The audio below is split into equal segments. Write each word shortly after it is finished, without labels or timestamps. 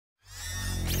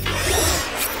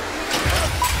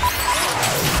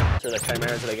the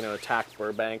Chimeras, are they going to attack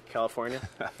Burbank, California?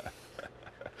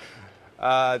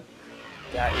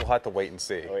 Yeah, we'll have to wait and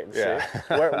see. Wait and yeah.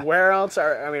 see. Where else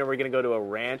are we going to go to a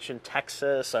ranch in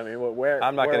Texas? I mean, where?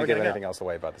 I'm not going to give go? anything else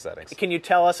away about the settings. Can you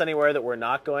tell us anywhere that we're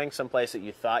not going? Someplace that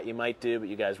you thought you might do, but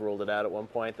you guys ruled it out at one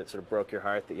point, that sort of broke your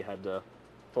heart that you had to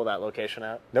pull that location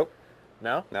out? Nope.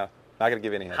 No? No. Not going to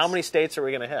give you any hints. How many states are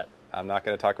we going to hit? I'm not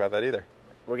going to talk about that either.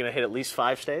 We're going to hit at least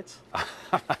 5 states?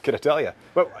 I'm not going to tell you.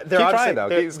 But there Keep are trying, though.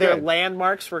 there are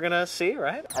landmarks we're going to see,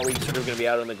 right? Are we sort of going to be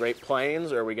out on the Great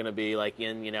Plains, or are we going to be like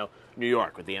in, New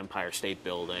York with the Empire State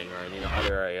Building, or in,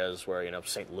 other areas where,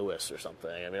 St. Louis or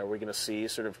something? I mean, are we going to see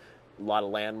sort of a lot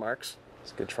of landmarks?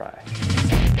 It's a good try.